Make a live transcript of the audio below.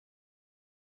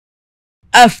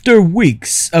After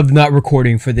weeks of not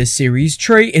recording for this series,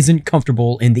 Trey isn't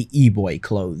comfortable in the e-boy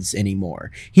clothes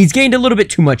anymore. He's gained a little bit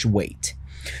too much weight.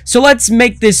 So let's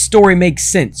make this story make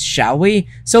sense, shall we?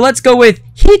 So let's go with,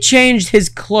 he changed his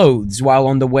clothes while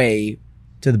on the way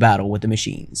to the battle with the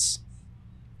machines.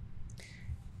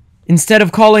 Instead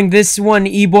of calling this one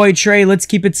e-boy Trey, let's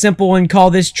keep it simple and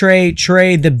call this Trey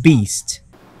the Beast.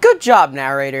 Good job,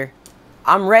 narrator.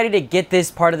 I'm ready to get this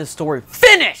part of the story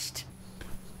finished!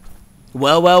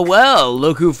 Well,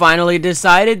 look who finally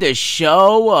decided to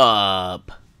show up.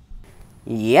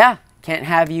 Yeah, can't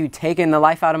have you taking the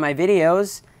life out of my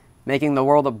videos, making the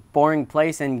world a boring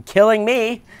place and killing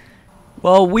me.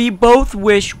 Well, we both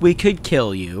wish we could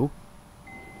kill you.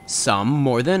 Some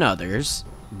more than others.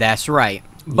 That's right.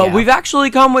 But Yeah. we've actually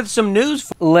come with some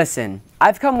news. Listen,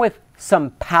 I've come with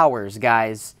some powers,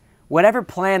 guys. Whatever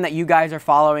plan that you guys are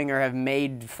following or have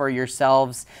made for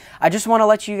yourselves, I just want to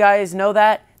let you guys know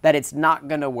that it's not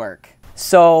gonna work.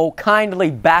 So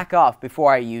kindly back off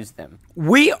before I use them.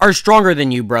 We are stronger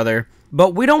than you, brother,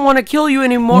 but we don't want to kill you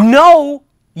anymore. No,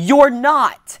 you're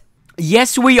not.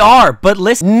 Yes, we are, but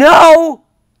listen. No,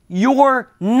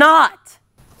 you're not.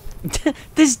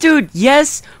 This dude,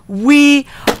 yes, we...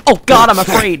 Oh, God, I'm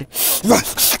afraid.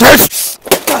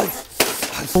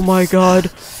 Oh, my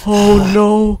God. Oh,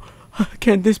 no.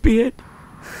 Can this be it?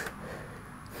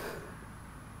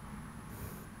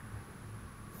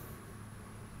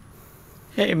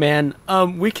 Hey, man,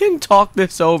 we can talk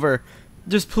this over.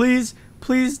 Just please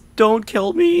don't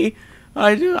kill me.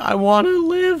 I want to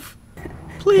live.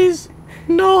 Please.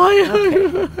 No,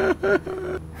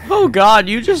 Oh, God,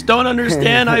 you just don't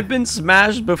understand. I've been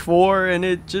smashed before, and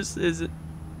it just isn't...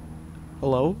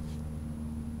 Hello?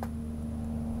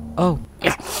 Oh.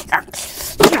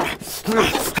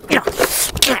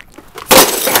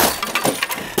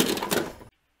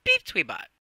 BepTweBot.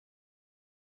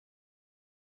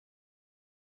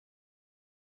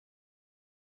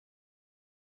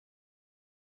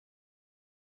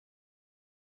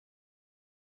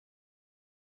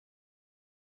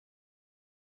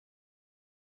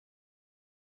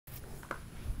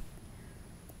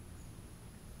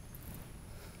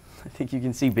 I think you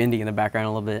can see Bindi in the background a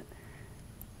little bit.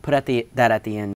 Put that at the end.